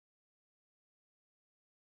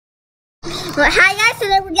Well, hi guys,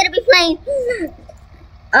 today we're gonna be playing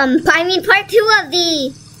part 2 of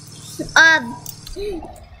the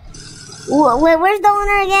where's the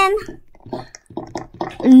owner again?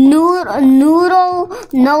 Noodle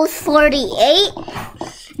Knows 48.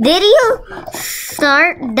 Did you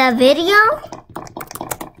start the video?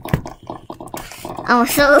 Oh,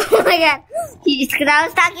 so oh my god, because I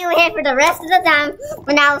was talking with him for the rest of the time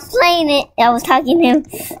when I was playing it. I was talking to him.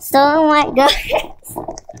 So oh my god.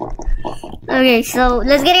 Okay, so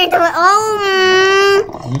let's get into it.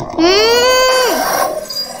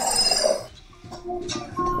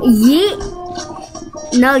 Yeet.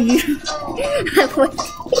 No, you.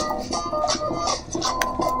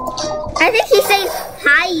 I think he says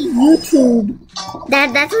hi YouTube.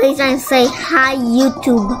 That's what he's trying to say. Hi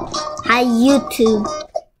YouTube. Hi YouTube.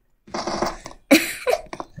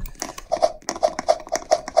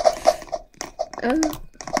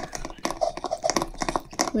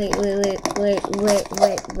 Wait.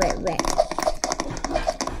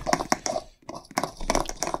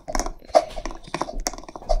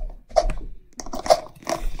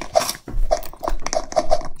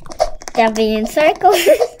 Jumping in circles.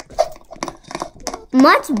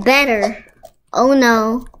 Much better. Oh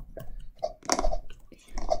no.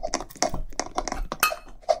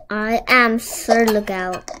 I am Sir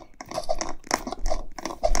Lookout.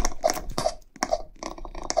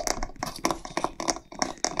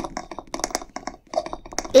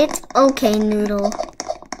 It's okay, Noodle.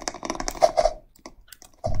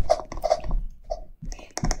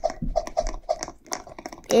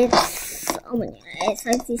 It's oh my god, it's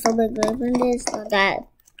actually so big when this not that.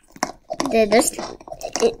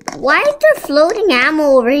 Why is there floating ammo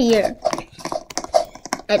over here?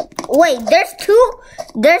 Wait, there's two.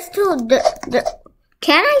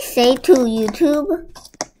 Can I say to YouTube?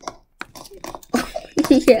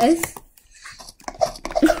 Yes.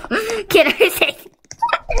 Can I say?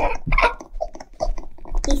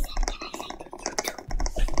 He said, can I say to YouTube?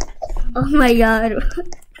 Oh my god.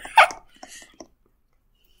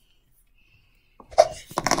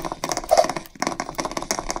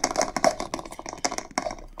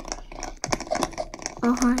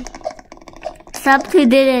 Oh hi. Sub to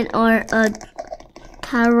didn't or a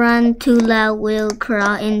tarantula will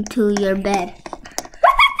crawl into your bed.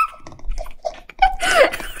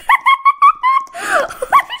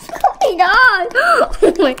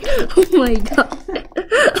 Oh my god.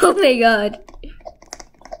 Oh my god.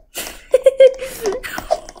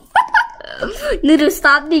 Noodle,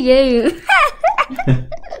 stop the game.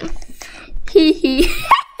 Hee.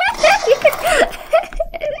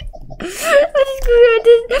 What is going on?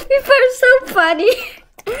 People are so funny.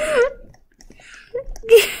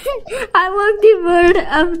 I want the word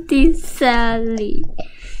of the Sally.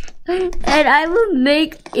 And I will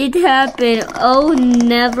make it happen. Oh,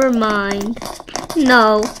 never mind.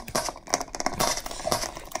 No.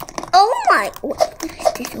 Oh my. What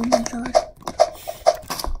is this? Oh my god.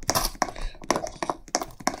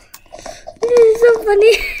 This is so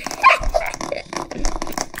funny.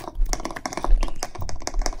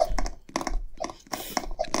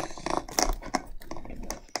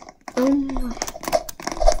 Oh my.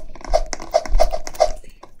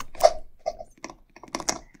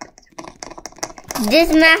 This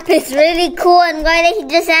map is really cool. I'm glad that he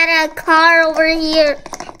just added a car over here.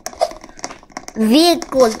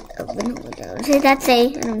 Vehicle. What did that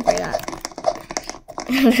say? I forgot.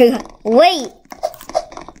 Wait.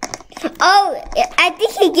 Oh, I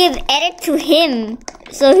think he gave edit to him.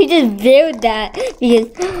 So he just built that. Because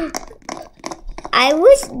I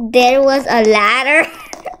wish there was a ladder.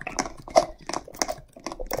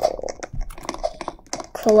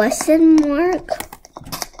 Question mark?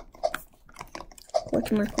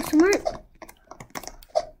 Question mark?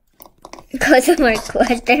 Question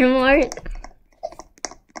mark?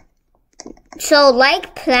 So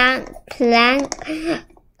like plank,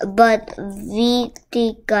 but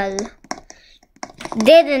vertical.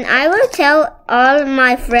 Didn't I will tell all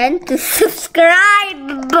my friends to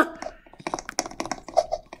subscribe.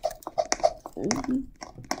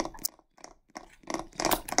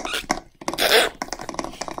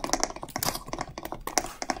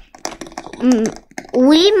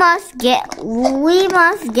 We must get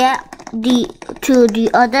to the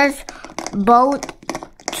other boat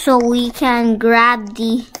so we can grab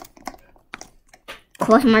the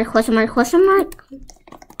question mark.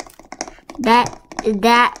 That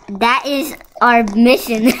is our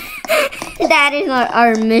mission. That is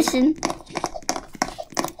our mission.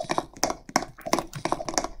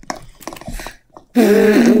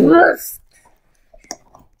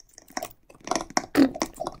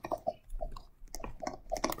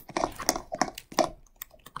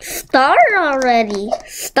 Start already.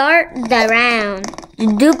 Start the round.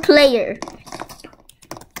 Do player.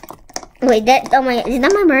 Wait, oh my, is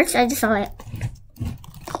that my merch? I just saw it.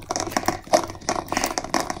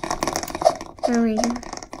 Oh my god.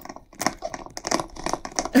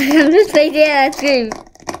 I'm just facing that screen.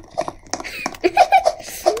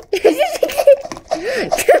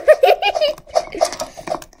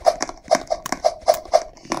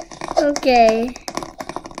 Okay.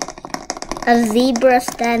 A zebra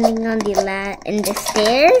standing on the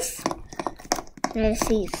stairs. Let's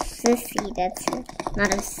see, sissy. That's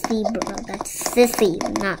not a zebra. That's sissy,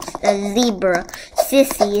 not a zebra.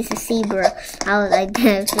 Sissy is a zebra. I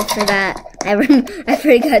just forgot. I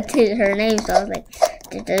forgot her name, so I was like,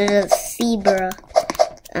 there's a zebra.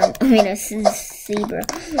 I mean a zebra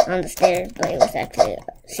on the stairs, but it was actually a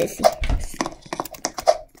sissy.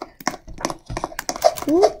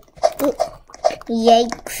 Ooh, ooh.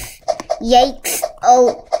 Yikes! Yikes!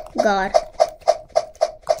 Oh God!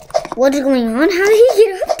 What is going on? How did he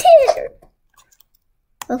get up there?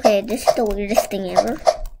 Okay, this is the weirdest thing ever.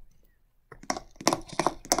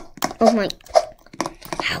 Oh my!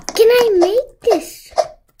 How can I make this?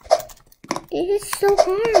 It is so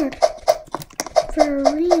hard. For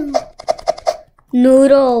real.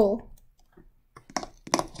 Noodle.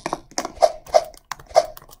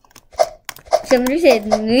 Somebody said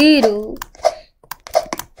noodle.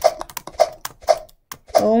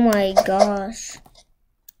 Oh my gosh.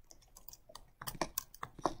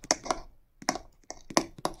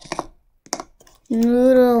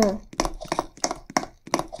 Noodle.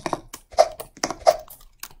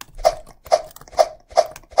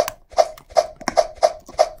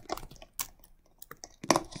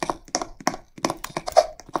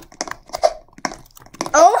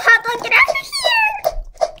 Oh, how do I get out of here?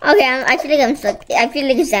 Okay, I feel like I'm stuck. I feel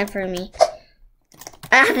like it's time for me.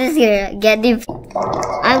 I'm just gonna get the...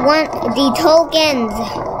 I want the tokens.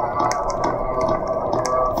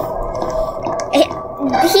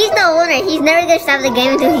 He's the owner. He's never gonna stop the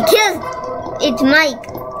game until he kills. It's Mike.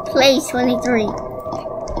 Place 23.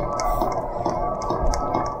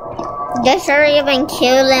 Just hurry up and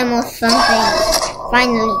kill him or something.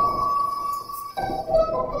 Finally.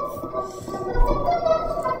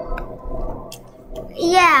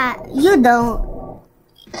 Yeah, you don't.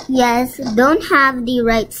 Yes, don't have the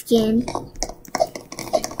right skin.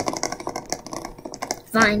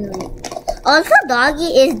 Finally. Also, Doggy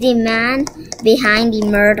is the man behind the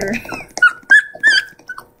murder.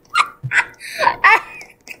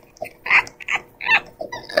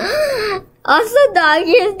 Also,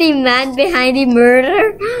 Doggy is the man behind the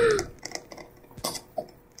murder.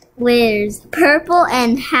 Where's purple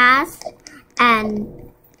and has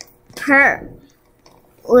and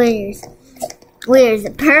Where's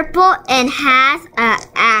purple and has a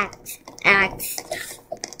act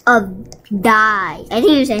of die. I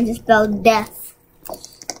think you're saying to spell death.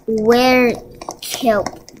 Where kill.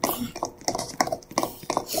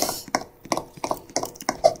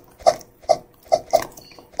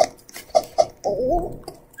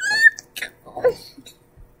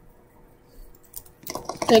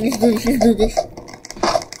 Okay, let's do this.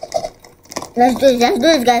 Let's do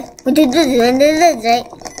this, guys. We do this, right?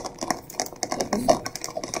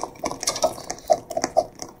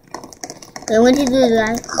 Okay, what do you do,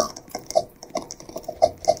 guys?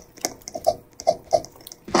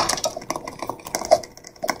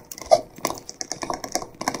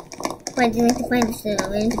 Wait, we need to find this.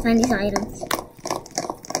 We need to find these items.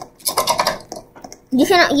 You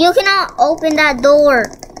cannot open that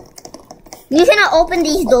door. You cannot open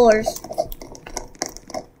these doors.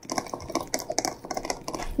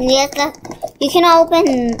 Yes, you cannot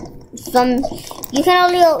open some. You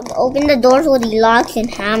can only open the doors with the locks and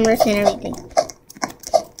hammers and everything.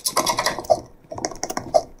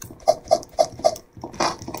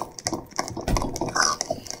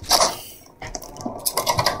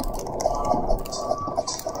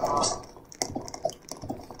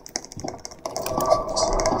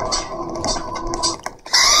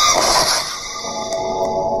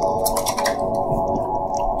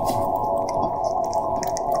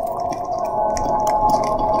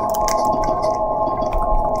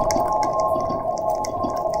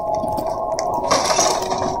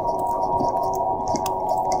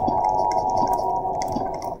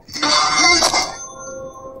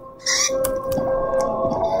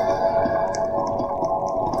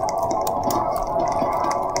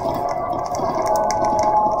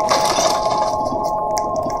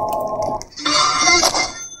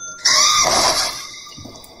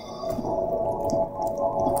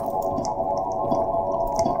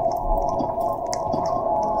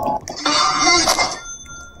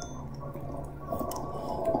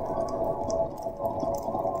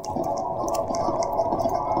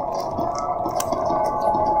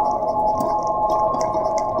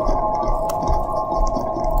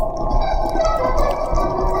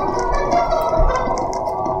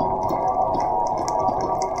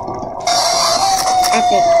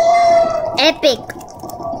 epic. Epic.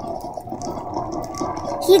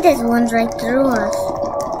 He just runs right through us.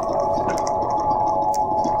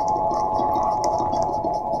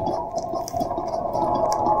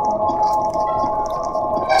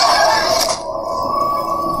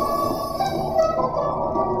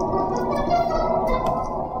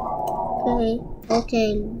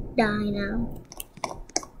 Okay, die now.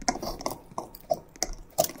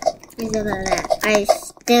 Look at that. I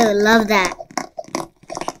still love that.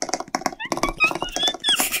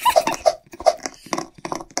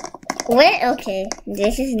 Wait, okay.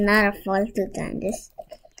 This is not a false time. This.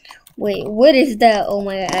 Wait, what is that? Oh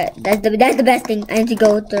my god, that's the best thing. I need to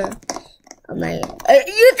go through. Oh my.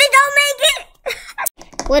 You think I'll make it?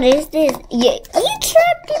 What is this? You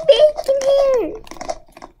trapped the bacon here.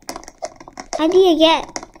 How do you get?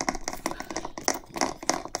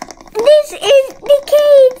 This is the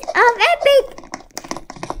cage of epic.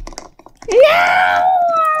 No!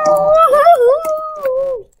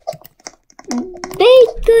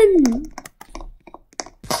 Bacon.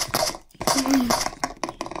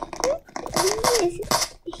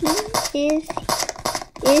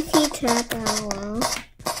 Is he trapped? Oh well.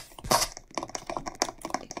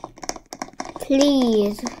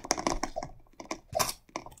 Please.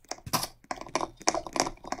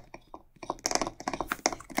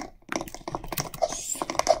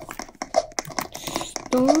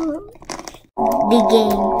 The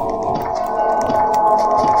game.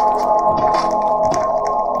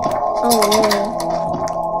 Oh.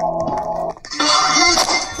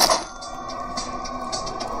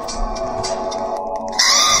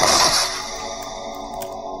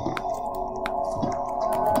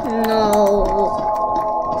 No.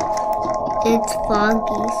 It's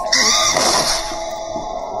foggy.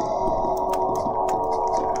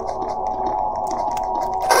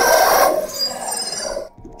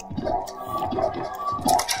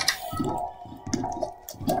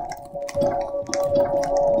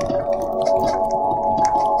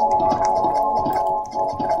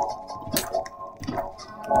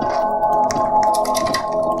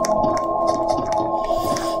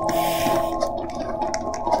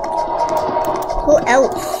 Who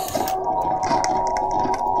else?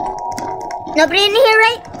 Nobody in here,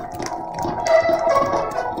 right?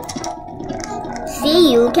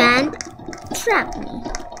 See, you can't trap me.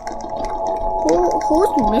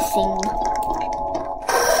 Who's missing?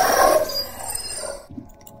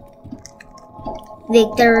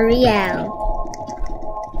 Victoria.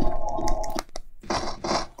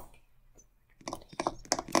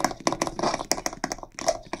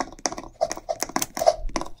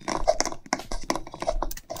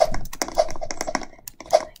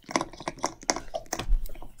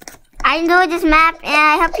 I enjoyed this map, and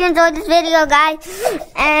I hope you enjoyed this video, guys.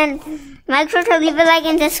 And make sure to leave a like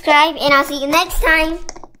and subscribe, and I'll see you next time.